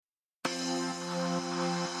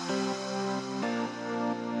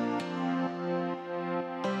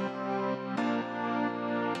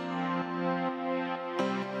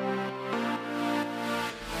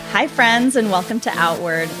Hi, friends, and welcome to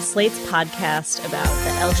Outward, Slate's podcast about the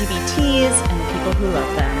LGBTs and the people who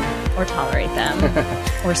love them, or tolerate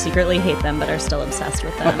them, or secretly hate them but are still obsessed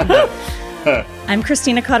with them. I'm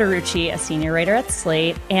Christina Cauterucci, a senior writer at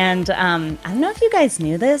Slate, and I don't know if you guys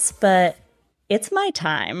knew this, but it's my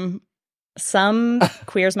time. Some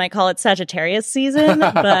queers might call it Sagittarius season,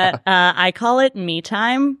 but I call it me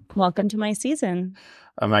time. Welcome to my season.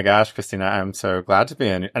 Oh my gosh, Christina, I'm so glad to be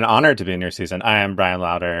and honored to be in your season. I am Brian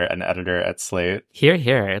Lauder, an editor at Slate. Here.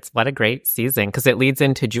 It's what a great season, because it leads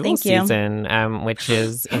into Jules' season, which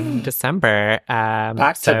is in December.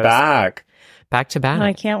 Back to back. Oh,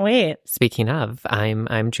 I can't wait. Speaking of,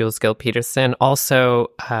 I'm Jules Gill Peterson,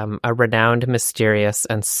 also a renowned, mysterious,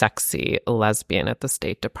 and sexy lesbian at the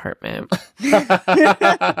State Department. That's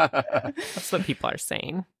what people are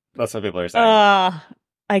saying. That's what people are saying.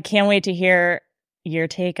 I can't wait to hear your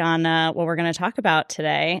take on what we're going to talk about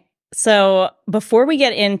today. So before we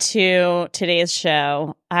get into today's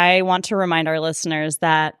show, I want to remind our listeners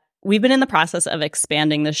that we've been in the process of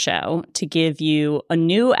expanding the show to give you a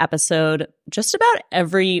new episode just about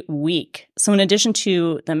every week. So in addition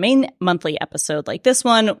to the main monthly episode like this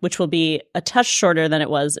one, which will be a touch shorter than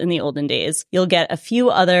it was in the olden days, you'll get a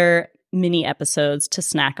few other mini episodes to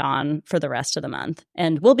snack on for the rest of the month.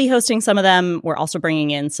 And we'll be hosting some of them. We're also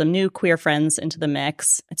bringing in some new queer friends into the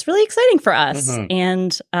mix. It's really exciting for us. Mm-hmm.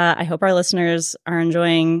 And I hope our listeners are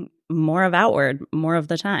enjoying more of Outward more of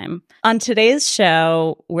the time. On today's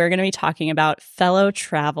show, we're going to be talking about Fellow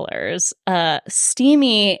Travelers, a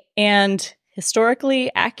steamy and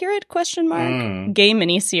historically accurate gay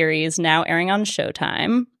miniseries now airing on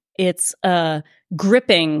Showtime. It's a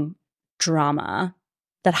gripping drama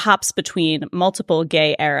that hops between multiple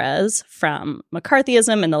gay eras, from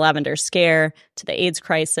McCarthyism and the Lavender Scare to the AIDS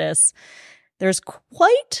crisis. There's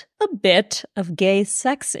quite a bit of gay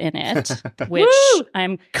sex in it, which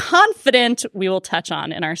I'm confident we will touch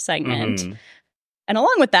on in our segment. Mm-hmm. And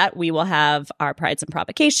along with that, we will have our Prides and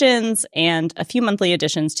Provocations and a few monthly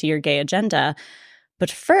additions to your gay agenda.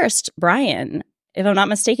 But first, Brian, if I'm not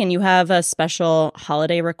mistaken, you have a special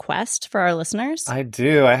holiday request for our listeners? I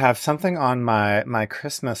do. I have something on my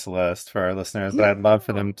Christmas list for our listeners that I'd love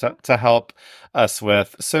for them to help us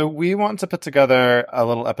with. So we want to put together a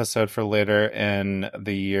little episode for later in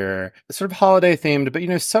the year, sort of holiday themed,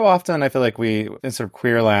 but so often I feel like we, in sort of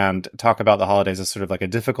queer land, talk about the holidays as sort of like a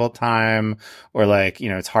difficult time, or like,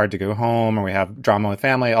 it's hard to go home, or we have drama with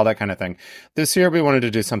family, all that kind of thing. This year we wanted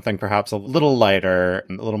to do something perhaps a little lighter,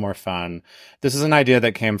 a little more fun. This is an idea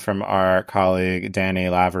that came from our colleague, Danny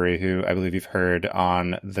Lavery, who I believe you've heard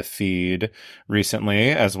on the feed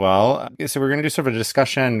recently as well. So we're going to do sort of a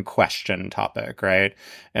discussion question topic, right?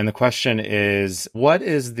 And the question is, what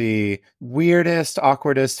is the weirdest,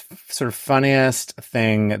 awkwardest, sort of funniest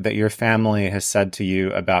thing that your family has said to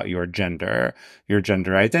you about your gender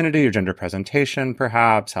identity, your gender presentation,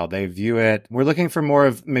 perhaps, how they view it? We're looking for more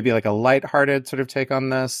of maybe like a lighthearted sort of take on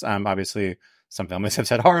this. Obviously, some families have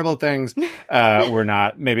said horrible things. We're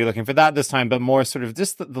not maybe looking for that this time, but more sort of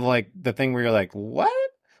just the thing where you're like, what,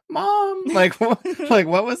 Mom? Like,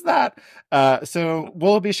 what was that? So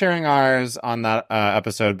we'll be sharing ours on that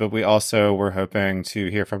episode, but we also were hoping to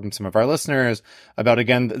hear from some of our listeners about,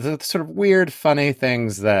 again, the sort of weird, funny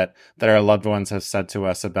things that our loved ones have said to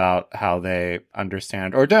us about how they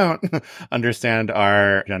understand or don't understand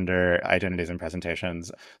our gender identities and presentations.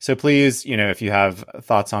 So please, if you have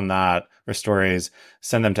thoughts on that or stories,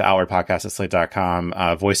 send them to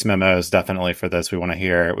outwardpodcast@slate.com. Voice memos, definitely for this. We want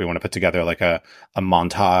to put together like a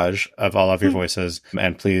montage of all of your voices.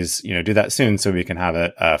 And please, do that soon so we can have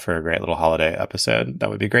it for a great little holiday episode.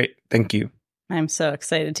 That would be great. Thank you. I'm so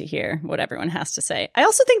excited to hear what everyone has to say. I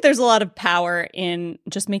also think there's a lot of power in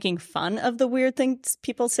just making fun of the weird things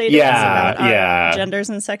people say to us about our genders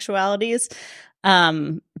and sexualities.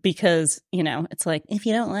 Because, it's like, if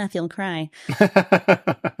you don't laugh, you'll cry.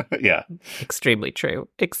 Yeah. Extremely true.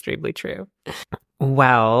 Extremely true.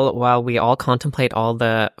 Well, while we all contemplate all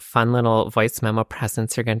the fun little voice memo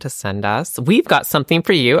presents you're going to send us, we've got something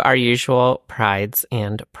for you, our usual Prides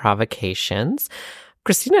and Provocations.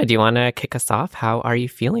 Christina, do you want to kick us off? How are you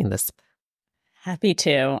feeling this? Happy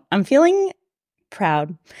to. I'm feeling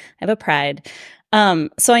proud. I have a pride.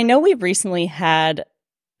 So I know we've recently had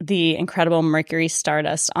the incredible Mercury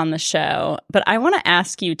Stardust on the show, but I want to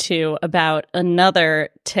ask you too about another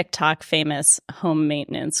TikTok famous home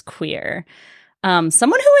maintenance queer.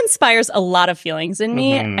 Someone who inspires a lot of feelings in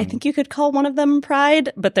me. Mm-hmm. I think you could call one of them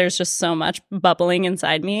pride, but there's just so much bubbling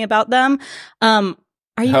inside me about them. Are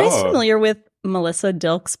you guys familiar with Melissa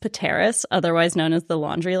Dilks Patteris, otherwise known as the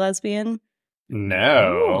laundry lesbian?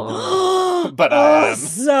 No. but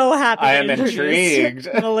so happy I am to introduce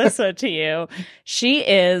intrigued. Melissa to you. She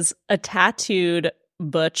is a tattooed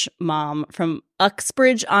butch mom from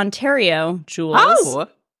Uxbridge, Ontario, Jules. Oh,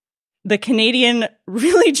 The Canadian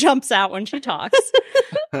really jumps out when she talks.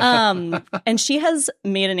 And she has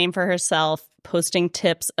made a name for herself posting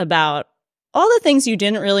tips about all the things you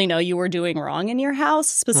didn't really know you were doing wrong in your house,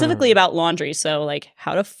 specifically about laundry. So, like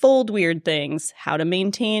how to fold weird things, how to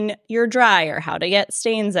maintain your dryer, how to get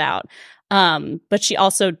stains out. But she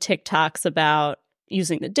also TikToks about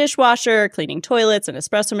using the dishwasher, cleaning toilets and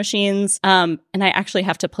espresso machines. And I actually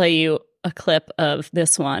have to play you a clip of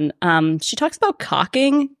this one. She talks about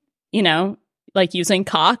caulking, like using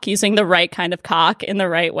the right kind of caulk in the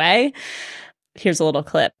right way. Here's a little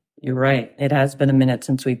clip. You're right. It has been a minute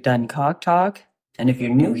since we've done Caulk Talk. And if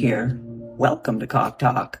you're new here, welcome to Caulk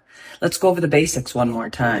Talk. Let's go over the basics one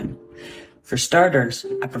more time. For starters,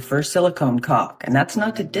 I prefer silicone caulk, and that's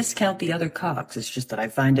not to discount the other caulks. It's just that I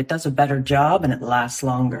find it does a better job and it lasts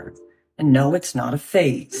longer. And no, it's not a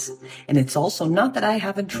phase. And it's also not that I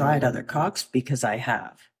haven't tried other caulks, because I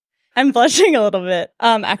have. I'm blushing a little bit,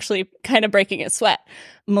 actually kind of breaking a sweat.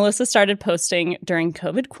 Melissa started posting during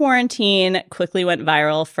COVID quarantine, quickly went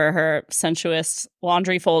viral for her sensuous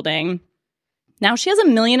laundry folding. Now she has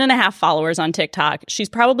 1.5 million followers on TikTok. She's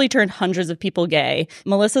probably turned hundreds of people gay.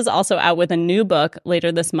 Melissa's also out with a new book later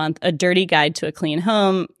this month, A Dirty Guide to a Clean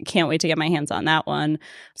Home. Can't wait to get my hands on that one.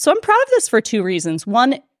 So I'm proud of this for two reasons.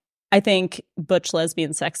 One, I think butch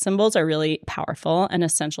lesbian sex symbols are really powerful and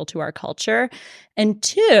essential to our culture. And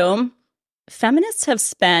two, feminists have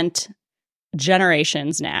spent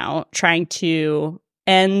generations now trying to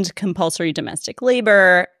end compulsory domestic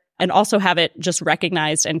labor and also have it just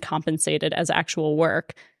recognized and compensated as actual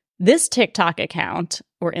work. This TikTok account,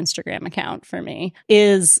 or Instagram account for me,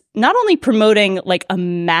 is not only promoting like a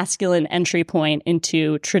masculine entry point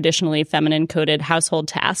into traditionally feminine coded household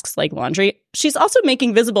tasks like laundry, she's also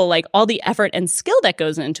making visible like all the effort and skill that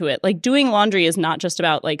goes into it. Like doing laundry is not just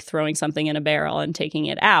about like throwing something in a barrel and taking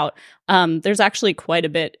it out. There's actually quite a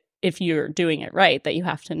bit, if you're doing it right, that you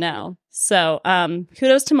have to know. So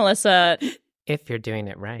kudos to Melissa. if you're doing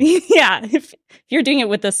it right. Yeah, if you're doing it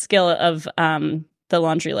with the skill of the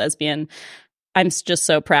laundry lesbian. I'm just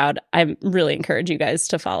so proud. I really encourage you guys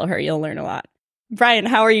to follow her. You'll learn a lot. Brian,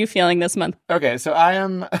 how are you feeling this month? Okay, so I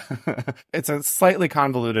am, it's a slightly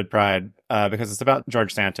convoluted pride because it's about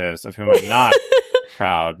George Santos, of whom I'm not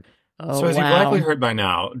proud. So as you've likely heard by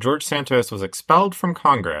now, George Santos was expelled from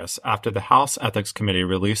Congress after the House Ethics Committee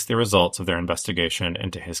released the results of their investigation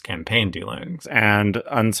into his campaign dealings. And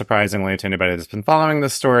unsurprisingly to anybody that's been following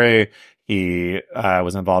this story, he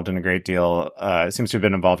was involved in a great deal, seems to have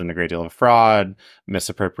been involved in a great deal of fraud,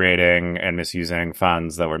 misappropriating and misusing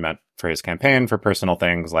funds that were meant for his campaign for personal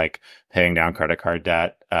things like paying down credit card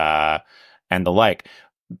debt and the like.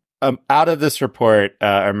 Out of this report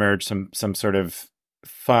emerged some sort of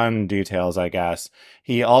fun details, I guess.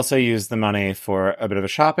 He also used the money for a bit of a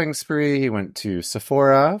shopping spree. He went to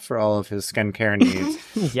Sephora for all of his skincare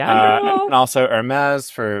needs. And also Hermes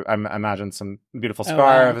for, I imagine, some beautiful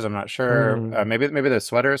scarves. I'm not sure. Maybe the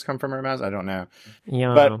sweaters come from Hermes. I don't know.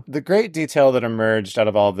 Yeah. But the great detail that emerged out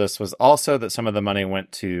of all of this was also that some of the money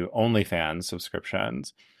went to OnlyFans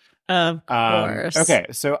subscriptions. Of course. Okay,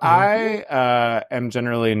 so I am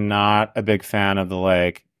generally not a big fan of the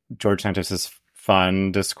like George Santos's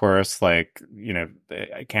fun discourse, like,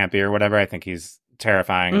 campy or whatever. I think he's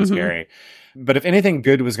terrifying and scary. But if anything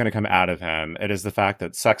good was going to come out of him, it is the fact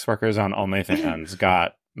that sex workers on OnlyFans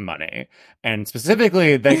got money. And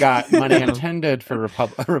specifically, they got money intended for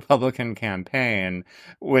a Republican campaign,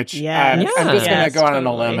 which I'm just going to go on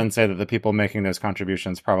a limb and say that the people making those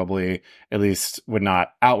contributions probably at least would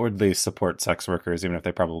not outwardly support sex workers, even if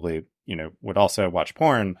they probably would also watch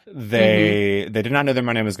porn. They did not know their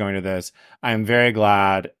money was going to this. I'm very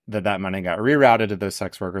glad that money got rerouted to those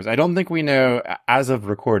sex workers. I don't think we know, as of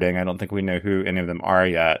recording, I don't think we know who any of them are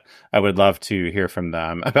yet. I would love to hear from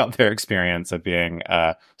them about their experience of being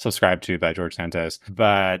subscribed to by George Santos.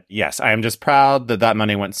 But yes, I am just proud that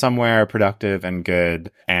money went somewhere productive and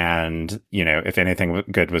good. And, if anything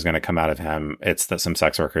good was going to come out of him, it's that some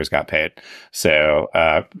sex workers got paid. So,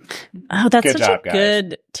 that's such a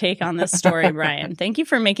good take on this story, Brian. Thank you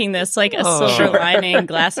for making this like a silver lining,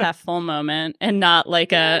 glass half full moment, and not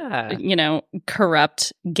like a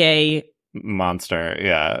corrupt gay monster.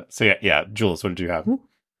 Yeah. So yeah, Jules, what did you have?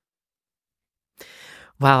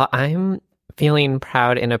 Well, I'm feeling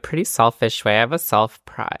proud in a pretty selfish way. I have a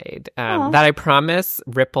self-pride that I promise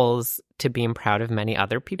ripples to being proud of many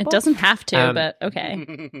other people. It doesn't have to, but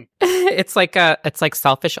okay. It's like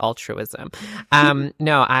selfish altruism.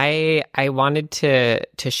 No, I wanted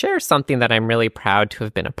to share something that I'm really proud to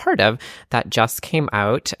have been a part of that just came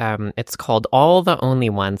out. It's called All the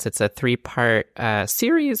Only Ones. It's a 3-part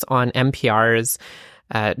series on NPR's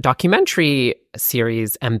documentary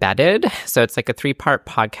series Embedded. So it's like a 3-part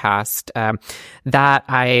podcast that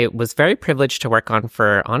I was very privileged to work on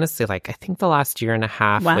for, honestly, like I think the last year and a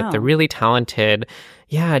half with the really talented,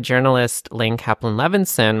 journalist Lane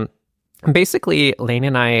Kaplan-Levinson. Basically, Lane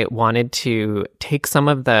and I wanted to take some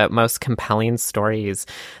of the most compelling stories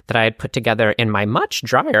that I had put together in my much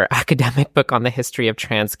drier academic book on the history of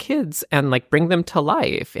trans kids and like bring them to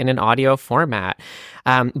life in an audio format.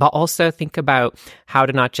 But also think about how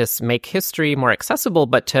to not just make history more accessible,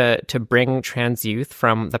 but to bring trans youth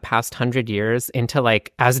from the past 100 years into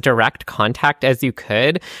like as direct contact as you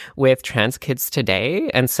could with trans kids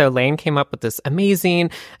today. And so Lane came up with this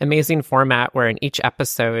amazing format where in each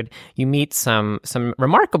episode you meet some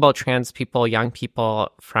remarkable trans people, young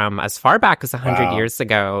people from as far back as 100 years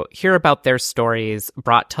ago, hear about their stories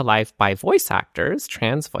brought to life by voice actors,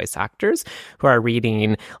 trans voice actors, who are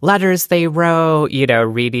reading letters they wrote,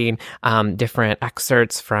 reading different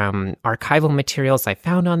excerpts from archival materials I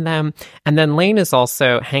found on them. And then Lane is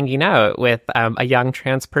also hanging out with a young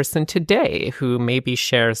trans person today who maybe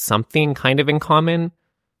shares something kind of in common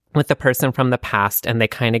with the person from the past, and they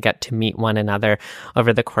kind of get to meet one another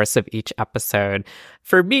over the course of each episode.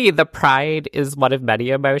 For me, the pride is one of many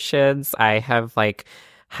emotions. I have like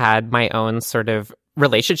had my own sort of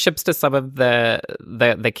relationships to some of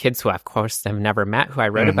the kids who, of course, I've never met, who I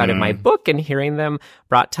wrote about in my book, and hearing them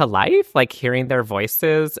brought to life, like hearing their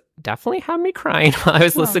voices definitely had me crying while I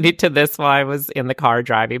was listening to this while I was in the car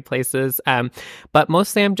driving places. But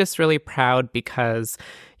mostly I'm just really proud because,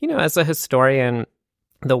 as a historian,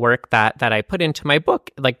 the work that I put into my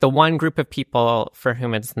book, like the one group of people for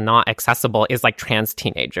whom it's not accessible is like trans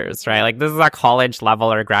teenagers, right? Like this is a college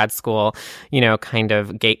level or grad school, kind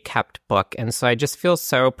of gate-kept book. And so I just feel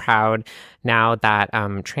so proud now that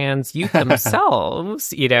trans youth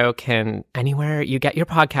themselves, can anywhere you get your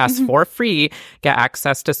podcast for free, get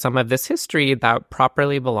access to some of this history that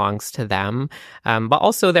properly belongs to them, but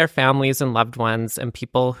also their families and loved ones and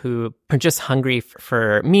people who are just hungry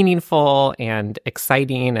for meaningful and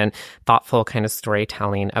exciting and thoughtful kind of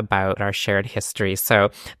storytelling about our shared history. So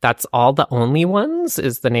that's All the Only Ones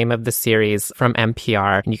is the name of the series from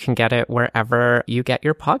NPR. And you can get it wherever you get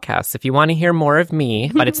your podcasts if you want to hear more of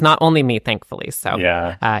me, but it's not only me, thankfully. So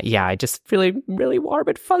I just really, really warm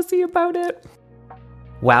and fuzzy about it.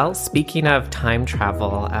 Well, speaking of time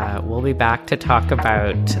travel, we'll be back to talk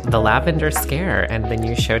about The Lavender Scare and the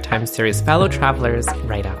new Showtime series Fellow Travelers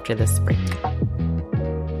right after this break.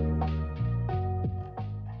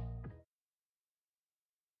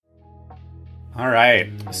 All right,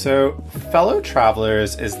 so Fellow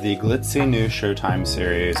Travelers is the glitzy new Showtime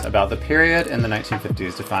series about the period in the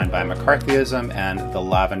 1950s defined by McCarthyism and the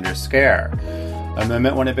Lavender Scare, a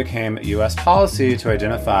moment when it became U.S. policy to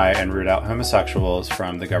identify and root out homosexuals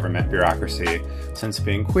from the government bureaucracy, since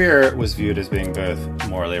being queer was viewed as being both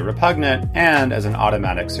morally repugnant and as an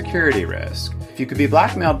automatic security risk. If you could be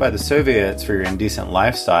blackmailed by the Soviets for your indecent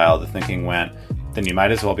lifestyle, the thinking went, then you might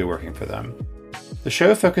as well be working for them. The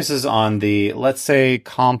show focuses on the, let's say,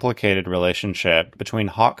 complicated relationship between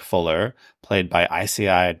Hawk Fuller, played by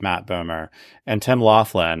icy-eyed Matt Bomer, and Tim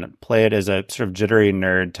Laughlin, played as a sort of jittery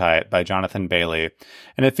nerd type by Jonathan Bailey.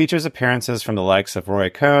 And it features appearances from the likes of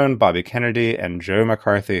Roy Cohn, Bobby Kennedy, and Joe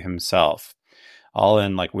McCarthy himself. All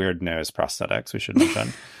in, like, weird nose prosthetics, we should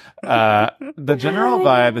mention. The general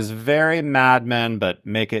vibe is very Mad Men, but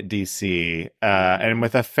make it DC, and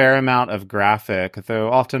with a fair amount of graphic,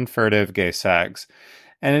 though often furtive, gay sex.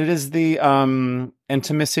 And it is the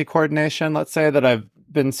intimacy coordination, let's say, that I've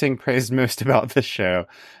been seeing praised most about this show.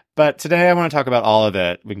 But today I want to talk about all of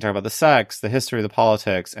it. We can talk about the sex, the history, the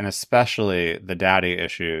politics, and especially the daddy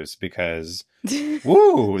issues, because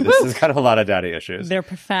woo, this has got a lot of daddy issues. They're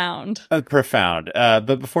profound. Profound.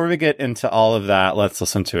 But before we get into all of that, let's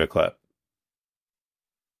listen to a clip.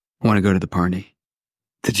 Want to go to the party?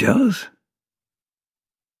 To Joe's?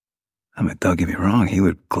 I mean, don't get me wrong, he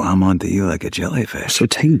would glom onto you like a jellyfish. So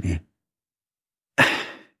take me.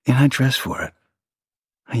 You're not dressed for it.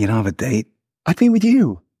 You don't have a date? I'd be with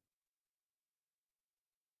you.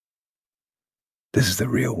 This is the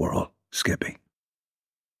real world, Skippy.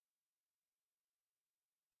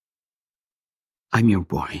 I'm your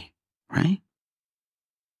boy, right?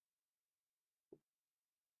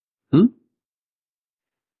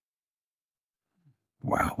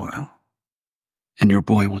 Well. And your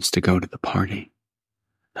boy wants to go to the party.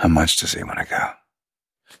 How much does he want to go?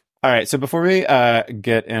 All right, so before we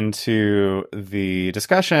get into the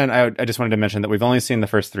discussion, I just wanted to mention that we've only seen the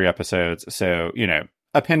first 3 episodes, so,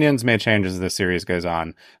 opinions may change as the series goes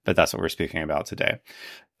on, but that's what we're speaking about today.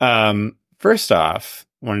 First off,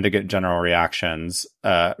 wanted to get general reactions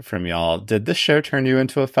from y'all. Did this show turn you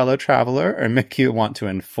into a fellow traveler or make you want to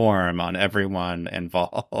inform on everyone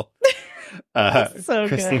involved? So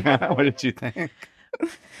Christina, good. what did you think?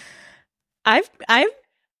 I'm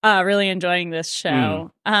really enjoying this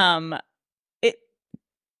show. I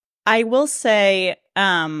will say,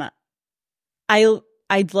 I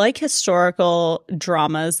like historical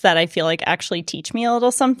dramas that I feel like actually teach me a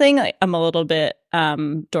little something. I'm a little bit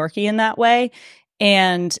dorky in that way.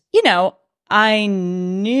 And, I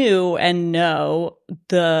knew and know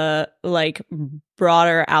the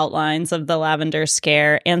broader outlines of the Lavender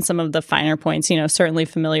Scare and some of the finer points, certainly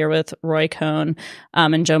familiar with Roy Cohn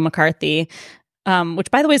and Joe McCarthy,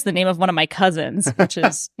 which, by the way, is the name of one of my cousins, which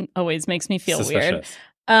is always makes me feel weird.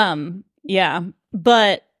 Yeah.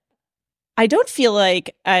 But I don't feel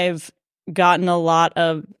like I've gotten a lot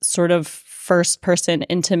of sort of first person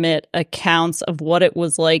intimate accounts of what it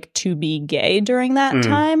was like to be gay during that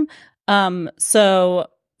time. So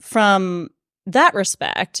from that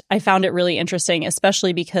respect, I found it really interesting,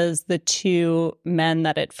 especially because the 2 men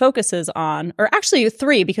that it focuses on, or actually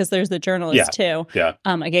 3, because there's the journalist too,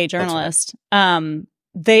 a gay journalist.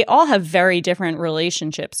 They all have very different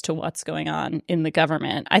relationships to what's going on in the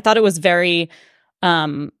government. I thought it was very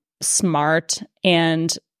smart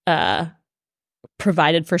and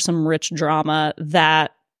provided for some rich drama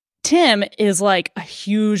that Tim is like a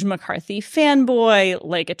huge McCarthy fanboy,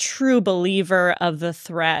 like a true believer of the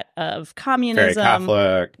threat of communism. Very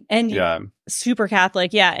Catholic. And super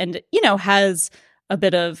Catholic, and, has a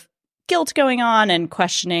bit of guilt going on and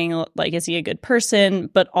questioning, is he a good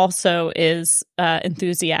person, but also is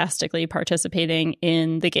enthusiastically participating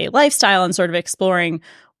in the gay lifestyle and sort of exploring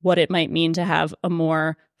what it might mean to have a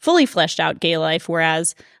more fully fleshed out gay life,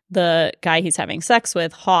 whereas the guy he's having sex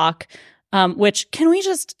with, Hawk, which can we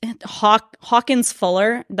just Hawkins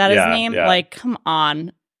Fuller, that is his name? Yeah. Come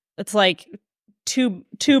on. It's too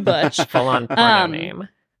butch. Full on porno name.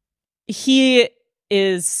 He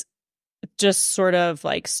is just sort of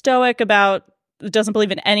stoic about, doesn't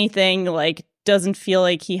believe in anything, doesn't feel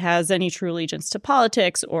like he has any true allegiance to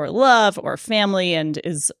politics or love or family, and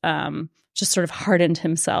is just sort of hardened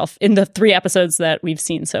himself in the 3 episodes that we've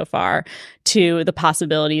seen so far to the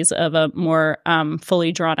possibilities of a more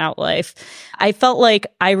fully drawn out life. I felt like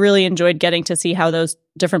I really enjoyed getting to see how those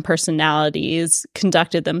different personalities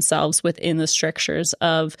conducted themselves within the strictures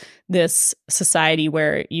of this society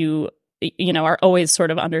where you are always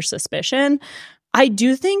sort of under suspicion. I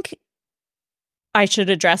do think I should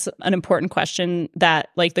address an important question that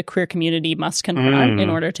the queer community must confront in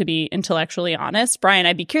order to be intellectually honest. Brian,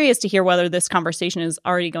 I'd be curious to hear whether this conversation is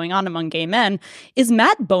already going on among gay men. Is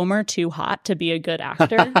Matt Bomer too hot to be a good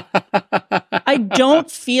actor? I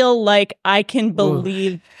don't feel like I can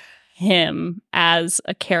believe him as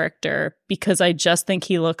a character because I just think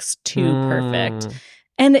he looks too perfect.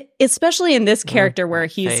 And especially in this character where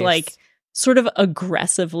he's sort of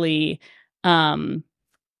aggressively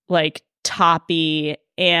toppy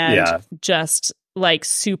and just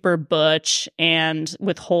super butch and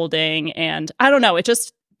withholding, and I don't know, it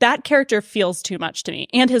just, that character feels too much to me,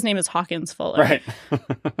 and his name is Hawkins Fuller, right?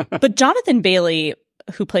 But Jonathan Bailey,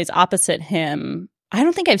 who plays opposite him, I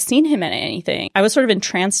don't think I've seen him in anything. I was sort of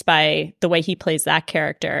entranced by the way he plays that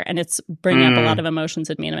character, and it's bringing up a lot of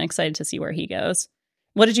emotions in me, and I'm excited to see where he goes.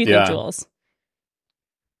 What did you think, Jules?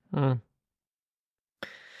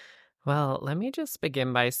 Well, let me just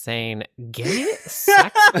begin by saying gay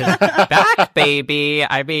sex is back, baby.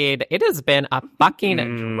 I mean, it has been a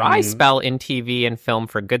fucking dry spell in TV and film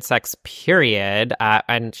for good sex, period.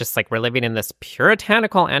 And just we're living in this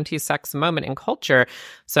puritanical anti-sex moment in culture.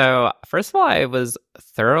 So first of all, I was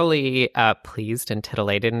thoroughly pleased and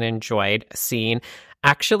titillated and enjoyed seeing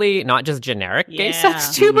actually not just generic gay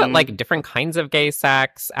sex too, but different kinds of gay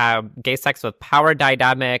sex with power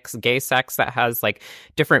dynamics, gay sex that has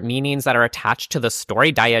different meanings that are attached to the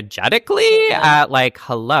story diegetically.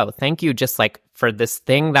 Hello, thank you, just for this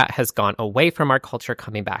thing that has gone away from our culture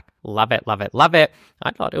coming back. Love it, love it, love it. I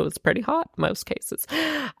thought it was pretty hot most cases.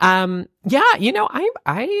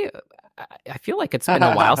 I feel like it's been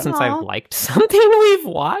a while since I've liked something we've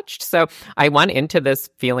watched. So I went into this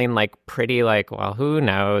feeling pretty well, who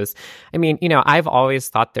knows? I mean, I've always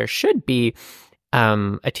thought there should be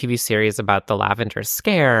a TV series about the Lavender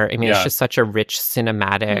Scare. I mean, it's just such a rich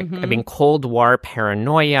cinematic. I mean, Cold War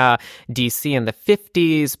paranoia, DC in the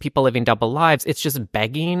 50s, people living double lives. It's just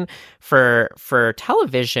begging for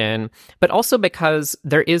television, but also because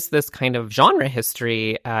there is this kind of genre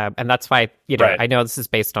history, and that's why I know this is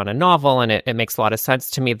based on a novel, and it makes a lot of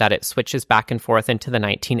sense to me that it switches back and forth into the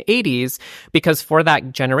 1980s, because for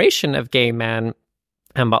that generation of gay men,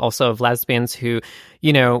 but also of lesbians who,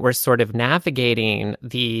 were sort of navigating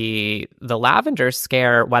the Lavender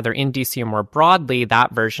Scare, whether in DC or more broadly,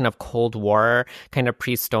 that version of Cold War kind of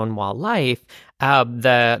pre-Stonewall life.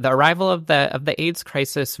 The arrival of the AIDS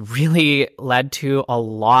crisis really led to a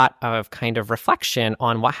lot of kind of reflection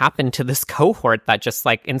on what happened to this cohort that just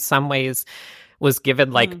like in some ways was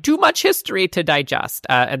given like too much history to digest.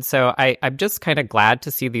 And so I'm just kind of glad to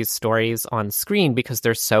see these stories on screen because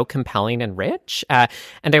they're so compelling and rich. And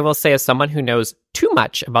I will say, as someone who knows too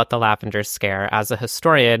much about the Lavender Scare, as a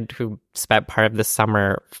historian who spent part of the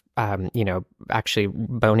summer, actually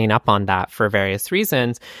boning up on that for various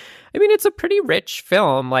reasons, I mean, it's a pretty rich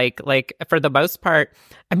film. Like for the most part,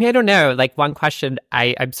 I mean, I don't know, like one question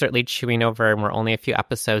I'm certainly chewing over, and we're only a few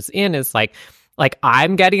episodes in, is like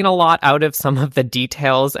I'm getting a lot out of some of the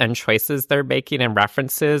details and choices they're making and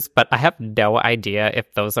references, but I have no idea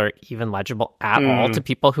if those are even legible at all to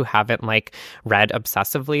people who haven't like read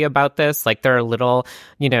obsessively about this. Like there are little,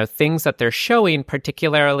 things that they're showing,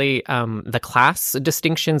 particularly the class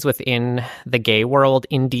distinctions within the gay world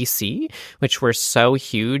in DC, which were so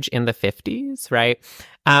huge in the 50s, right?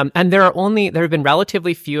 And there have been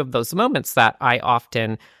relatively few of those moments that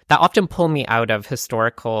often pull me out of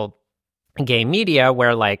historical gay media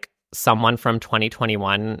where like someone from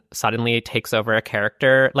 2021 suddenly takes over a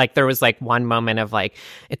character. Like there was like one moment of like,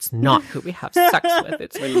 it's not who we have sex with,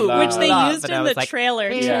 it's who which they love. used in the trailer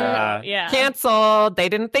too. Yeah. Canceled. They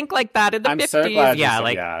didn't think like that in the 50s. So glad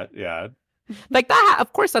yeah. Like that,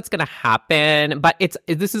 of course that's going to happen, but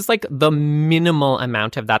this is like the minimal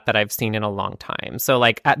amount of that I've seen in a long time. So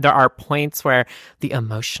like there are points where the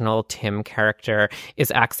emotional Tim character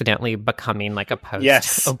is accidentally becoming like a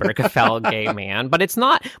post-Obergefell gay man, but it's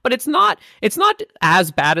not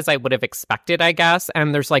as bad as I would have expected, I guess.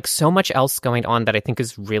 And there's like so much else going on that I think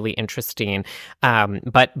is really interesting.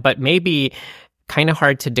 But maybe kind of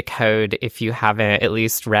hard to decode if you haven't at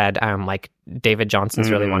least read like David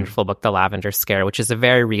Johnson's really wonderful book, The Lavender Scare, which is a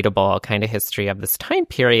very readable kind of history of this time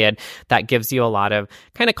period that gives you a lot of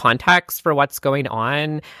kind of context for what's going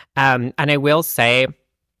on. And I will say,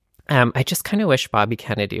 I just kind of wish Bobby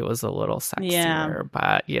Kennedy was a little sexier,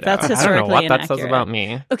 but that's historically I don't know what that inaccurate. says about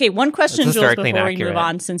me. Okay, one question, Jules, before inaccurate. we move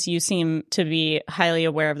on, since you seem to be highly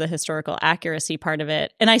aware of the historical accuracy part of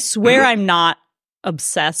it, and I swear I'm not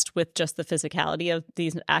obsessed with just the physicality of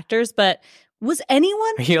these actors, but was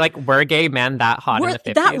anyone Are you like, were gay men that hot in the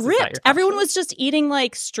 50s? that ripped? Everyone was just eating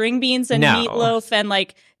like string beans and meatloaf, and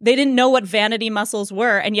like they didn't know what vanity muscles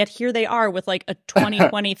were, and yet here they are with like a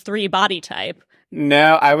 2023 body type.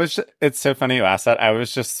 No, it's so funny you asked that. I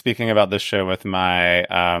was just speaking about this show with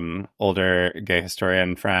my older gay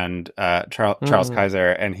historian friend, Charles Kaiser,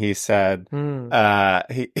 and he said, one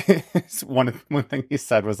thing he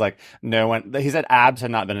said was like, he said abs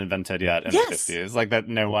had not been invented yet in the 50s. Like that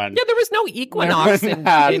there was no Equinox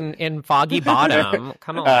in Foggy Bottom.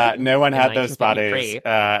 Come on. No one had those bodies.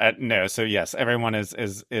 No, so yes, everyone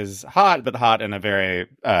is hot, but hot in a very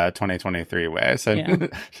 2023 way. So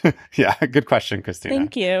yeah, good question, Christina.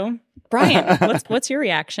 Thank you. Brian, what's your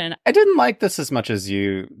reaction? I didn't like this as much as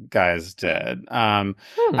you guys did.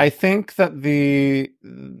 I think that the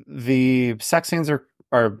sex scenes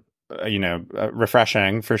are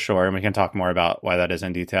refreshing for sure, and we can talk more about why that is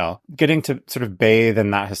in detail. Getting to sort of bathe in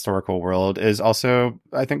that historical world is also,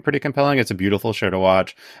 I think, pretty compelling. It's a beautiful show to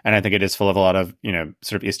watch, and I think it is full of a lot of,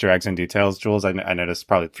 sort of Easter eggs and details. Jules, I noticed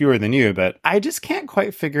probably fewer than you, but I just can't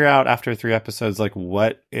quite figure out after 3 episodes, like,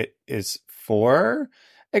 what it is for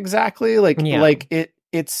exactly. Like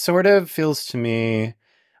it sort of feels to me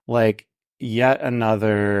like yet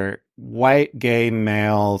another white gay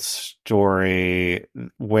male story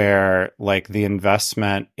where like the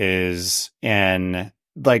investment is in,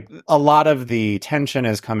 like, a lot of the tension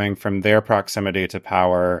is coming from their proximity to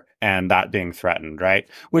power and that being threatened, right?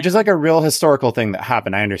 Which is like a real historical thing that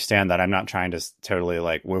happened. I understand that. I'm not trying to totally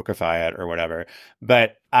like wokeify it or whatever,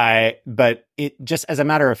 but it just as a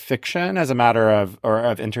matter of fiction, as a matter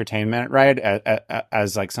of entertainment, right?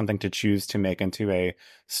 As like something to choose to make into a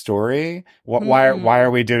story. Why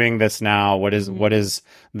are we doing this now? What is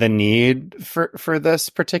the need for this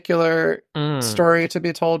particular story to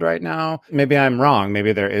be told right now? Maybe I'm wrong.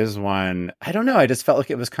 Maybe there is one. I don't know. I just felt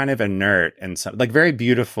like it was kind of inert and very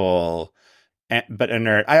beautiful but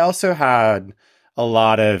inert. I also had a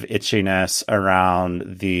lot of itchiness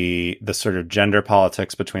around the sort of gender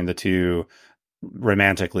politics between the two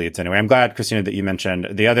romantic leads. Anyway, I'm glad, Christina, that you mentioned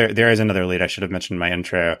there is another lead I should have mentioned in my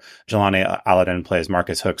intro. Jelani Aladdin plays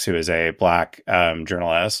Marcus Hooks, who is a Black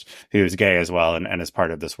journalist who's gay as well and is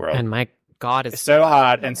part of this world. And my God, is so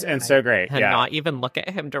hot and so great. And yeah. not even look at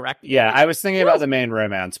him directly. Yeah, I was thinking about the main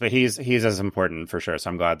romance, but he's as important for sure. So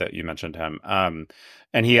I'm glad that you mentioned him.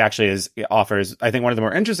 And he actually offers, I think one of the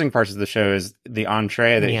more interesting parts of the show is the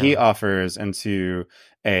entree that he offers into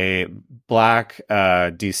a Black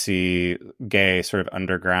DC gay sort of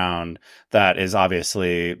underground that is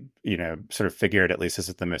obviously, sort of figured, at least this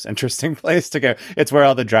is the most interesting place to go. It's where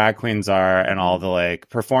all the drag queens are and all the like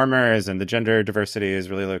performers, and the gender diversity is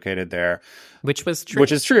really located there. Which was true.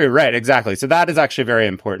 Which is true, right, exactly. So that is actually very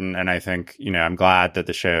important. And I think, I'm glad that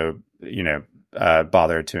the show,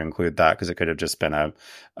 bothered to include that, because it could have just been a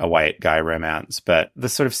white guy romance. But the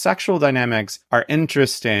sort of sexual dynamics are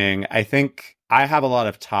interesting. I think I have a lot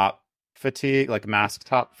of top fatigue, like mask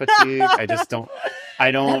top fatigue. I don't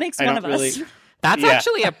That makes one of really. us. That's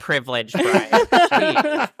actually a privilege, Brian.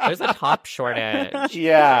 Jeez, there's a top shortage.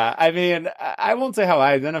 Yeah, I mean, I won't say how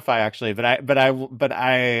I identify actually, but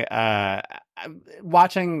I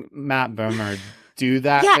watching Matt Bomer do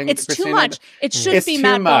that. Yeah, thing, it's Christina, too much. It should be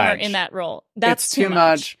Matt Bomer in that role. That's too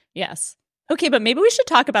much. Yes. Okay, but maybe we should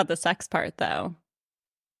talk about the sex part though.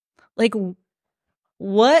 Like,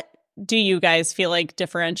 what do you guys feel like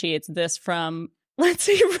differentiates this from, let's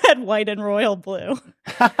say, Red, White, and Royal Blue?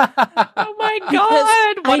 Oh my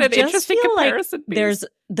God! What an interesting comparison. Like there's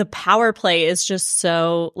the power play is just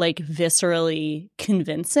so like viscerally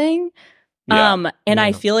convincing. And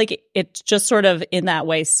I feel like it just sort of in that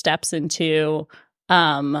way steps into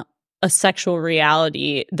a sexual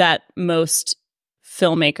reality that most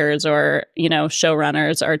filmmakers or,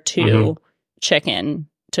 showrunners are too chicken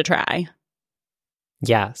to try.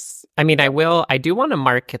 Yes. I mean, I do want to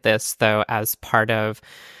market this though as part of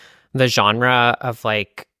the genre of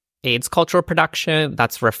like AIDS cultural production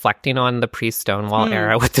that's reflecting on the pre-Stonewall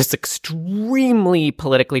era with this extremely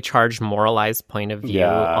politically charged, moralized point of view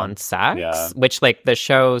on sex, which like the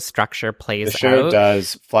show structure plays out. The show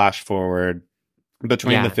does flash forward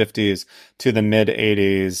between the 50s to the mid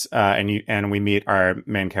 80s, and we meet our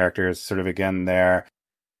main characters sort of again there.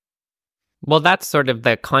 Well, that's sort of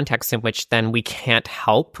the context in which then we can't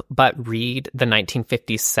help but read the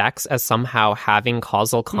 1950s sex as somehow having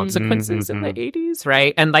causal consequences in the 80s,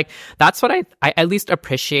 right? And like, that's what I at least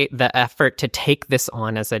appreciate the effort to take this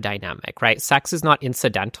on as a dynamic, right? Sex is not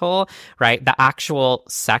incidental, right? The actual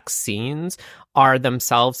sex scenes are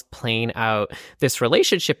themselves playing out this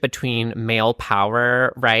relationship between male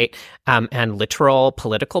power, right, and literal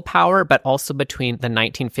political power, but also between the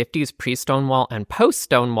 1950s pre-Stonewall and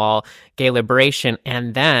post-Stonewall gay liberation,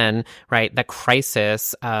 and then, right, the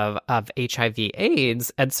crisis of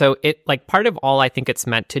HIV/AIDS. And so it, like, part of all I think it's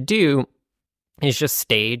meant to do is just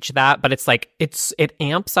stage that, but it's like it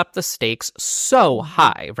amps up the stakes so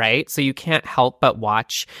high, right? So you can't help but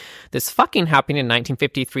watch this fucking happening in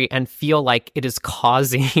 1953 and feel like it is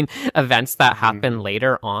causing events that happen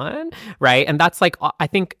later on, right? And that's like, I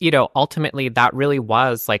think, ultimately that really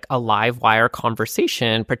was like a live wire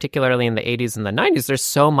conversation, particularly in the 80s and the 90s. There's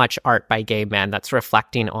so much art by gay men that's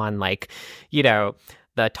reflecting on like,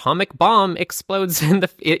 the atomic bomb explodes at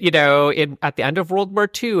the end of World War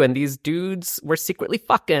II, and these dudes were secretly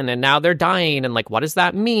fucking, and now they're dying, and like, what does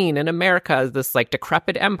that mean in America as this like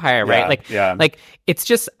decrepit empire, right? Like it's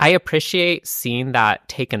just, I appreciate seeing that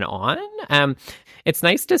taken on. It's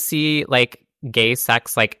nice to see like gay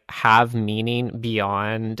sex like have meaning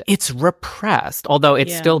beyond it's repressed, although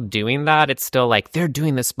it's still doing that. It's still like they're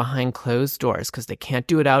doing this behind closed doors because they can't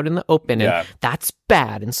do it out in the open, and that's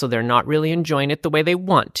bad, and so they're not really enjoying it the way they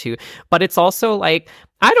want to. But it's also like,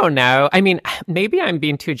 I don't know, I mean, maybe I'm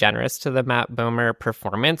being too generous to the Matt Bomer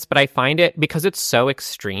performance, but I find it, because it's so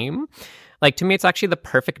extreme, like, to me, it's actually the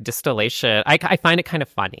perfect distillation. I find it kind of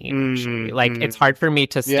funny, actually. Like, it's hard for me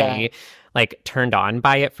to stay, like, turned on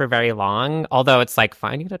by it for very long. Although it's, like,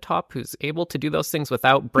 finding a top who's able to do those things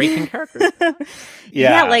without breaking characters.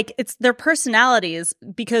 Yeah, like, it's their personalities,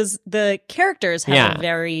 because the characters have a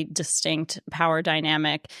very distinct power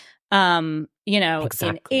dynamic. In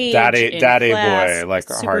age, daddy class, boy, like,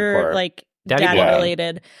 super, hardcore. like, daddy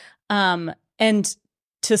related. And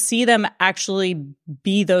to see them actually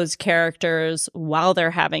be those characters while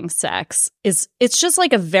they're having sex it's just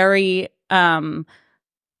like a very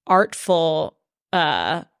artful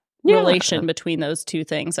relation between those two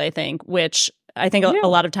things, I think, which I think a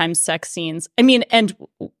lot of times sex scenes, I mean, and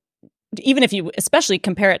even if you especially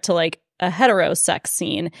compare it to like a heterosex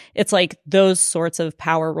scene, it's like those sorts of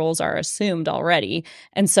power roles are assumed already.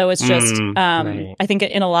 And so it's just, right. I think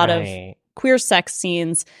in a lot of Right. queer sex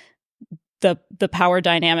scenes, the power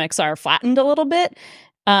dynamics are flattened a little bit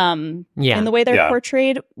in the way they're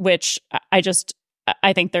portrayed, which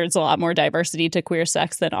I think there's a lot more diversity to queer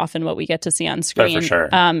sex than often what we get to see on screen. For sure.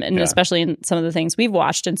 Especially in some of the things we've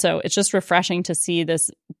watched. And so it's just refreshing to see this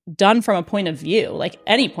done from a point of view, like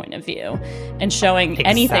any point of view, and showing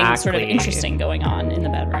anything sort of interesting going on in the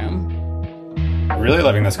bedroom. Really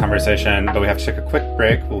loving this conversation, but we have to take a quick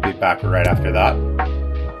break. We'll be back right after that.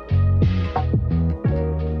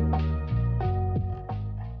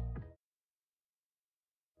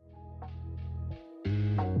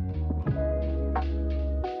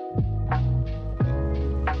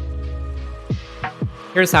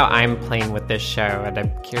 Here's how I'm playing with this show, and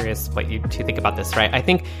I'm curious what you two think about this, right?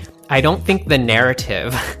 I don't think the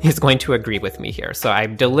narrative is going to agree with me here. So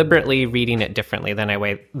I'm deliberately reading it differently than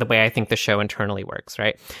the way I think the show internally works,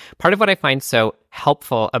 right? Part of what I find so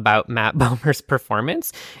helpful about Matt Bomer's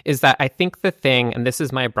performance is that I think the thing, and this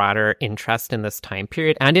is my broader interest in this time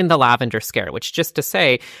period and in the Lavender Scare, which just to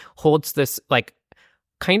say holds this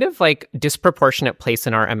kind of disproportionate place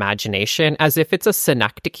in our imagination, as if it's a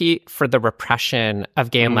synecdoche for the repression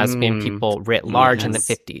of gay and lesbian people writ large in the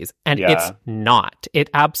 50s. And it's not.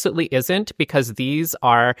 It absolutely isn't, because these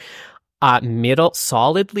are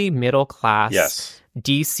solidly middle-class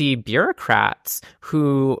DC bureaucrats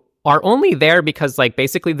who are only there because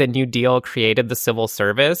basically the New Deal created the civil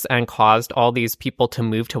service and caused all these people to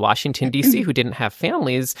move to Washington, D.C. who didn't have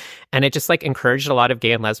families. And it just encouraged a lot of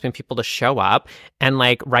gay and lesbian people to show up. And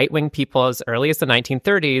right-wing people as early as the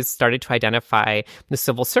 1930s started to identify the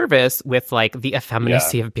civil service with the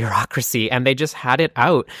effeminacy of bureaucracy. And they just had it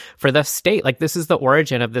out for the state. This is the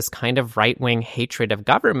origin of this kind of right-wing hatred of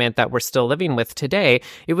government that we're still living with today.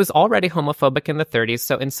 It was already homophobic in the 30s.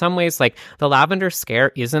 So in some ways, the Lavender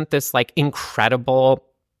Scare isn't this incredible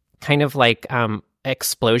kind of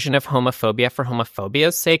explosion of homophobia for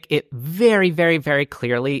homophobia's sake. It very, very, very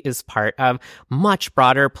clearly is part of much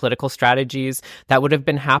broader political strategies that would have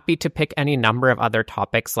been happy to pick any number of other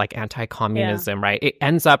topics like anti-communism, right? It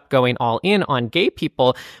ends up going all in on gay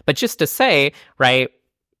people. But just to say, right,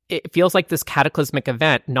 it feels like this cataclysmic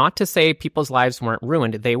event, not to say people's lives weren't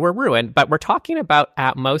ruined. They were ruined, but we're talking about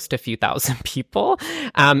at most a few thousand people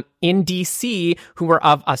in DC who were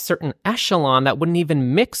of a certain echelon that wouldn't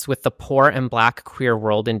even mix with the poor and Black queer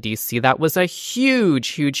world in DC. That was a huge,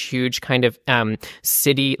 huge, huge kind of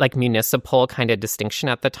city, municipal kind of distinction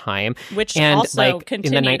at the time. Which and also in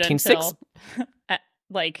continued the 1960s.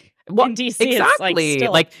 In DC, exactly. it's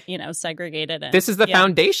still, segregated. And, this is the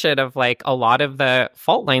foundation of a lot of the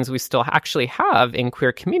fault lines we still actually have in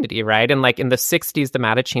queer community, right? And in the 60s, the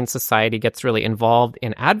Mattachine Society gets really involved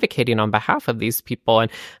in advocating on behalf of these people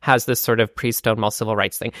and has this sort of pre-Stonewall civil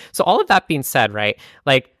rights thing. So all of that being said, right,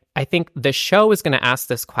 I think the show is going to ask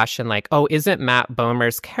this question isn't Matt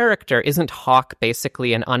Bomer's character, isn't Hawk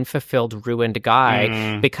basically an unfulfilled, ruined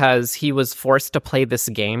guy because he was forced to play this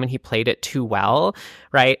game and he played it too well,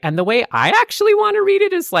 right? And the way I actually want to read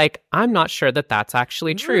it is I'm not sure that that's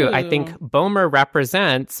actually true. I think Bomer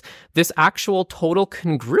represents this actual total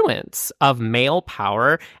congruence of male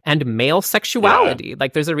power and male sexuality.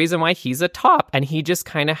 There's a reason why he's a top, and he just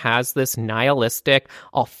kind of has this nihilistic,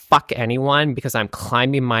 I'll fuck anyone because I'm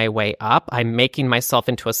climbing my way up. I'm making myself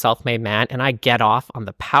into a self-made man, and I get off on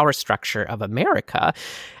the power structure of America.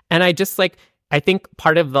 And I just I think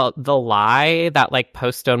part of the lie that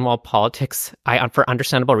post-Stonewall politics, for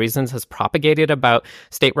understandable reasons, has propagated about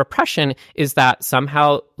state repression is that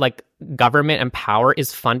somehow government and power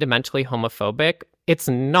is fundamentally homophobic. It's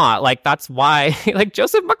not. That's why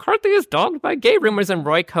Joseph McCarthy is dogged by gay rumors and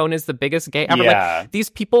Roy Cohn is the biggest gay ever. These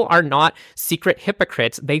people are not secret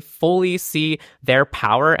hypocrites. They fully see their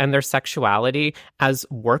power and their sexuality as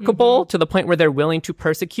workable to the point where they're willing to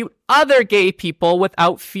persecute other gay people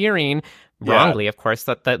without fearing, wrongly, of course,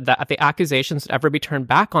 that the accusations would ever be turned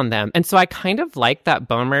back on them. And so I kind of like that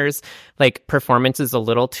Bomer's performance is a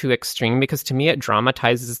little too extreme, because to me it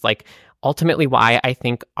dramatizes ultimately why I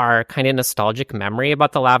think our kind of nostalgic memory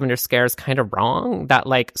about the Lavender Scare is kind of wrong. That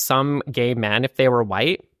some gay men, if they were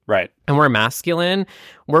white, right, and we're masculine,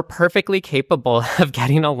 we're perfectly capable of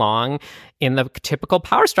getting along in the typical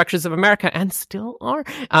power structures of America, and still are.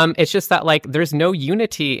 It's just that there's no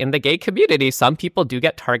unity in the gay community. Some people do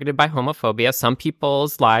get targeted by homophobia. Some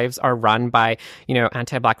people's lives are run by,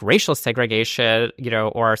 anti-Black racial segregation,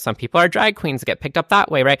 or some people are drag queens, get picked up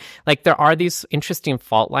that way, right? There are these interesting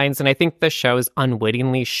fault lines, and I think the show is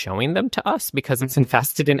unwittingly showing them to us because it's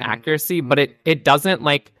invested in accuracy, but it doesn't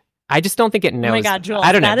I just don't think it knows. Oh my God, Jules,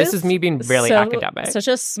 I don't know. that This is me being really so- academic. Such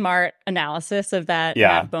a smart analysis of that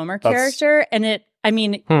Yeah, Matt Bomer that's- character. And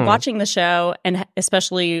watching the show, and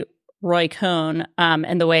especially Roy Cohn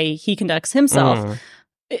and the way he conducts himself,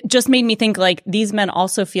 it just made me think like these men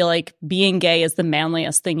also feel like being gay is the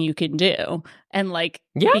manliest thing you can do. And like,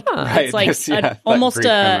 Yeah. Right, it's like this- yeah, that almost Greek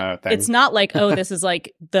homo thing. it's not like, oh, this is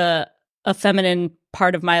like a feminine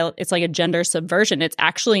part of it's like a gender subversion. It's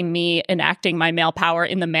actually me enacting my male power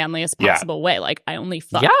in the manliest Yeah. possible way. Like I only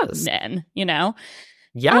fuck Yes. men, you know?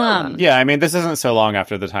 Yeah. Yeah, I mean, this isn't so long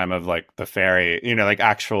after the time of like the fairy, like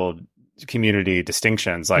actual community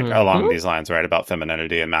distinctions, like along these lines, right, about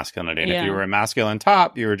femininity and masculinity. And if you were a masculine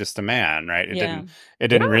top, you were just a man, right? It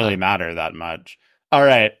didn't really matter that much. All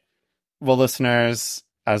right. Well, listeners,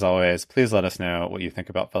 as always, please let us know what you think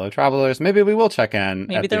about Fellow Travelers. Maybe we will check in.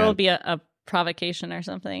 Maybe there will be a provocation or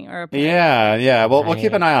something, or Yeah. We'll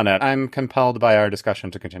keep an eye on it. I'm compelled by our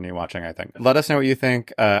discussion to continue watching, I think. Let us know what you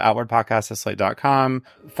think. outwardpodcast@slate.com.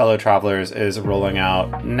 Fellow Travelers is rolling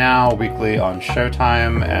out now weekly on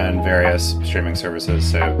Showtime and various streaming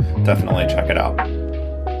services, so definitely check it out.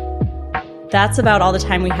 That's about all the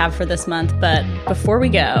time we have for this month. But before we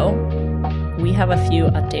go, we have a few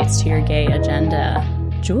updates to your gay agenda.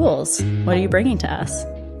 Jules, what are you bringing to us?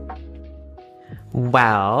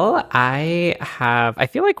 Well, I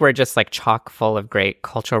feel like we're just like chock full of great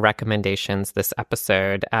cultural recommendations this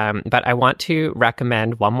episode. But I want to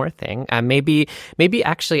recommend one more thing. Maybe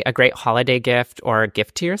actually a great holiday gift or a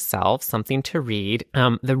gift to yourself, something to read.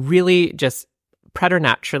 The really just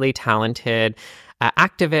preternaturally talented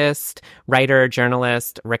activist, writer,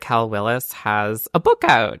 journalist Raquel Willis has a book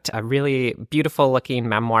out, a really beautiful looking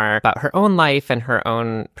memoir about her own life and her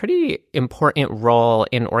own pretty important role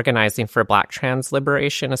in organizing for Black trans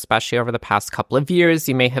liberation, especially over the past couple of years.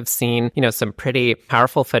 You may have seen, some pretty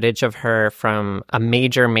powerful footage of her from a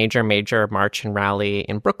major march and rally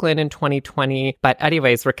in Brooklyn in 2020. But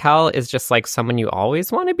anyways, Raquel is just like someone you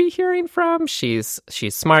always want to be hearing from. She's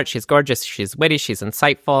smart, she's gorgeous, she's witty, she's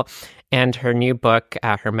insightful. And her new book,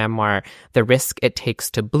 her memoir, The Risk It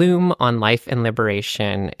Takes to Bloom on Life and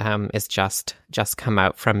Liberation, is just come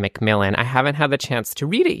out from Macmillan. I haven't had the chance to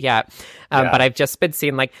read it yet, but I've just been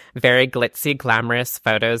seeing like very glitzy, glamorous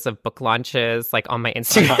photos of book launches like on my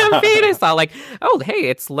Instagram feed. I saw like, oh, hey,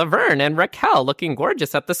 it's Laverne and Raquel looking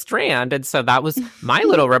gorgeous at the Strand. And so that was my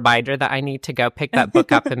little reminder that I need to go pick that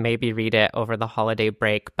book up and maybe read it over the holiday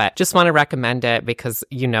break. But just want to recommend it because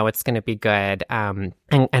it's going to be good and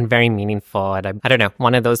very meaningful. And I don't know,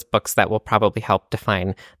 one of those books that will probably help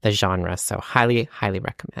define the genre. So highly, highly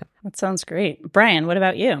recommend. That sounds great. Brian, what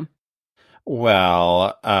about you?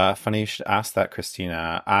 Well, funny you should ask that,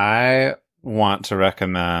 Christina. I want to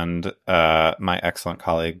recommend my excellent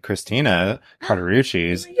colleague, Christina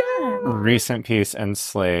Carterucci's recent piece in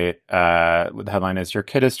Slate. The headline is, "Your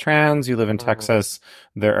kid is trans, you live in Texas,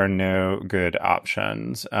 there are no good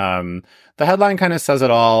options." The headline kind of says it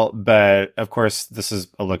all, but of course, this is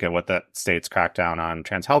a look at what the state's crackdown on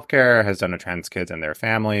trans healthcare has done to trans kids and their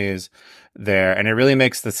families there. And it really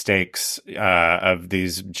makes the stakes of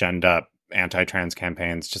these genned up anti-trans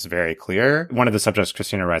campaigns just very clear. One of the subjects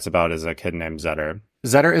Christina writes about is a kid named Zetter.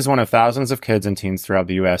 Zetter is one of thousands of kids and teens throughout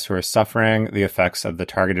the U.S. who are suffering the effects of the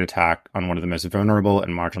targeted attack on one of the most vulnerable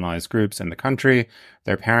and marginalized groups in the country.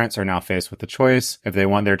 Their parents are now faced with the choice. If they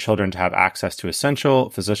want their children to have access to essential,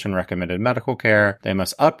 physician-recommended medical care, they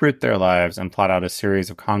must uproot their lives and plot out a series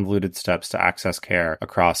of convoluted steps to access care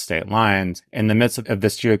across state lines. In the midst of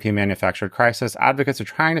this GOP-manufactured crisis, advocates are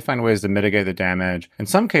trying to find ways to mitigate the damage. In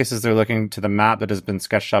some cases, they're looking to the map that has been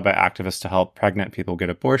sketched out by activists to help pregnant people get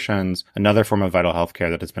abortions, another form of vital health care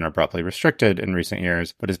that has been abruptly restricted in recent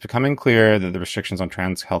years, but it's becoming clear that the restrictions on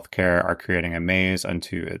trans health care are creating a maze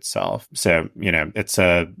unto itself. So, it's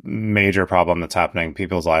a major problem that's happening.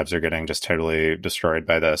 People's lives are getting just totally destroyed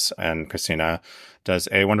by this, and Christina does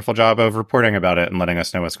a wonderful job of reporting about it and letting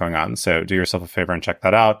us know what's going on. So do yourself a favor and check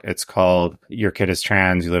that out. It's called "Your Kid is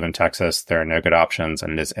Trans, You Live in Texas, There Are No Good Options,"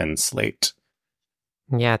 and it is in Slate.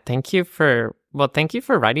 Yeah, thank you for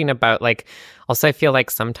writing about, like, also I feel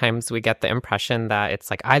like sometimes we get the impression that it's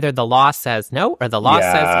like either the law says no or the law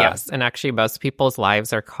says yes. And actually most people's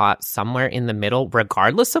lives are caught somewhere in the middle,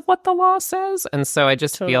 regardless of what the law says. And so I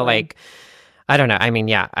just feel like, I don't know. I mean,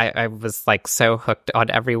 I was like so hooked on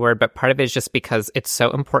every word, but part of it is just because it's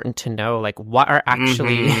so important to know like what are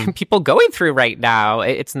actually people going through right now.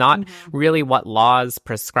 It's not really what laws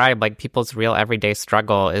prescribe. Like people's real everyday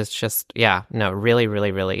struggle is just, really,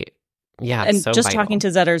 really, really. Yeah, and so just vital. talking to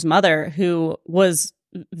Zetter's mother, who was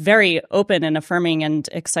very open and affirming and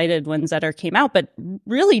excited when Zeder came out, but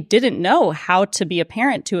really didn't know how to be a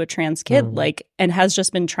parent to a trans kid, like, and has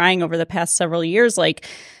just been trying over the past several years, like,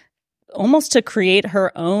 almost to create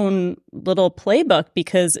her own little playbook,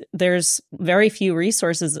 because there's very few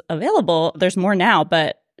resources available. There's more now,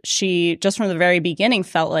 but she just from the very beginning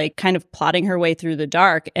felt like kind of plotting her way through the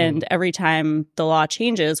dark. And every time the law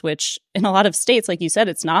changes, which in a lot of states, like you said,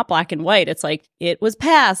 it's not black and white. It's like it was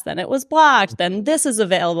passed, then it was blocked, then this is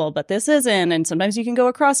available, but this isn't. And sometimes you can go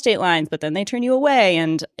across state lines, but then they turn you away.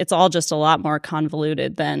 And it's all just a lot more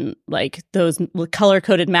convoluted than like those color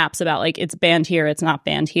coded maps about like it's banned here, it's not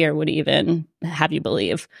banned here would even have you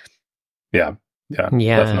believe. Yeah.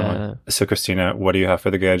 Yeah, definitely. So, Christina, what do you have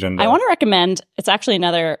for the gay agenda? I want to recommend, it's actually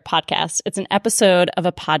another podcast. It's an episode of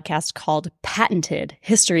a podcast called Patented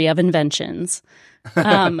History of Inventions.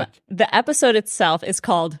 The episode itself is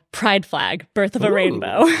called Pride Flag, Birth of a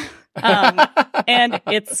Rainbow. And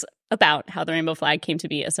it's about how the rainbow flag came to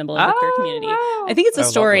be a symbol of the queer community. I think it's a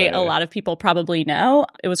story a lot of people probably know.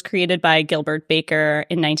 It was created by Gilbert Baker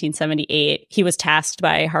in 1978. He was tasked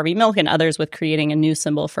by Harvey Milk and others with creating a new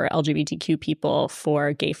symbol for LGBTQ people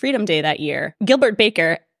for Gay Freedom Day that year. Gilbert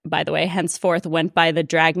Baker, by the way, henceforth went by the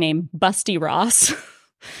drag name Busty Ross.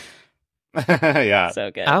 Yeah.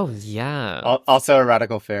 So good. Oh, yeah. Also a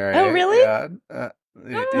radical fairy. Oh, really? Yeah.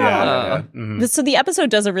 Yeah. Mm-hmm. So the episode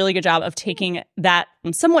does a really good job of taking that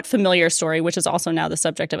somewhat familiar story, which is also now the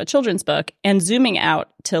subject of a children's book, and zooming out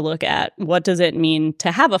to look at what does it mean to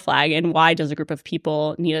have a flag and why does a group of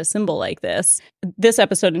people need a symbol like this. This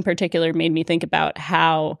episode in particular made me think about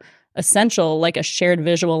how essential like a shared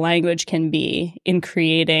visual language can be in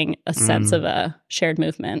creating a sense of a shared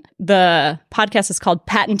movement. The podcast is called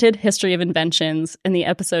Patented History of Inventions, and the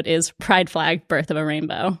episode is Pride Flag, Birth of a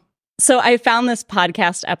Rainbow. So I found this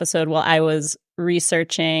podcast episode while I was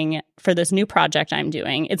researching for this new project I'm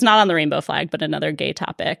doing. It's not on the rainbow flag, but another gay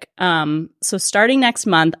topic. So starting next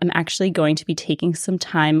month, I'm actually going to be taking some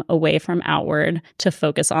time away from Outward to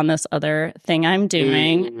focus on this other thing I'm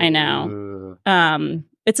doing. I know.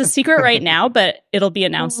 It's a secret right now, but it'll be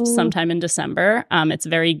announced sometime in December. It's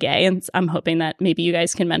very gay, and I'm hoping that maybe you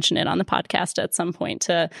guys can mention it on the podcast at some point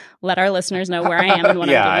to let our listeners know where I am and what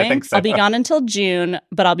I'm doing. I think so. I'll be gone until June,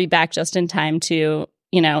 but I'll be back just in time to,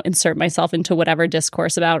 insert myself into whatever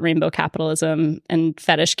discourse about rainbow capitalism and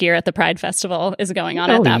fetish gear at the Pride Festival is going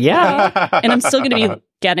on at that point. And I'm still going to be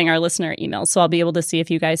getting our listener emails, so I'll be able to see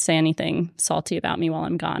if you guys say anything salty about me while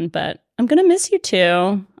I'm gone. But I'm going to miss you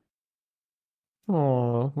too.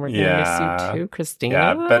 Oh, we're going to miss you too, Christina.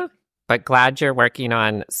 Yeah, but glad you're working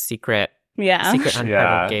on secret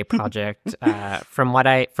untitled gay project. From what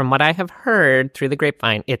I have heard through the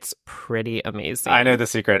grapevine, it's pretty amazing. I know the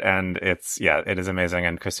secret, and it is amazing.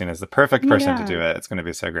 And Christina is the perfect person to do it. It's going to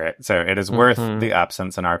be so great. So it is worth the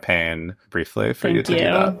absence and our pain briefly for you to do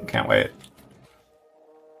that. Can't wait.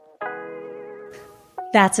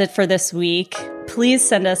 That's it for this week. Please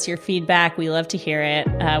send us your feedback. We love to hear it.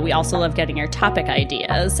 We also love getting your topic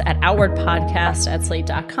ideas at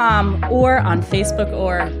outwardpodcast@slate.com or on Facebook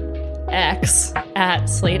or X at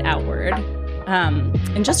Slate Outward.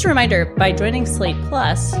 And just a reminder, by joining Slate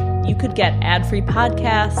Plus, you could get ad-free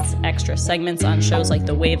podcasts, extra segments on shows like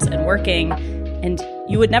The Waves and Working, and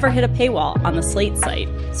you would never hit a paywall on the Slate site,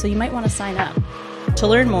 so you might want to sign up. To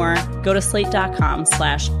learn more, go to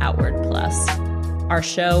slate.com/outwardplus. Our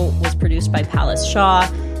show was produced by Palace Shaw.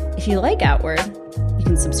 If you like Outward, you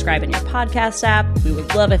can subscribe in your podcast app. We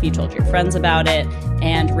would love if you told your friends about it,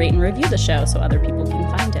 and rate and review the show so other people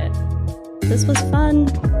can find it. This was fun.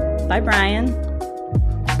 Bye, Brian.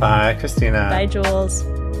 Bye, Christina. Bye, Jules.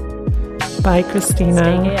 Bye, Christina.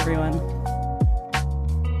 Stay gay, everyone.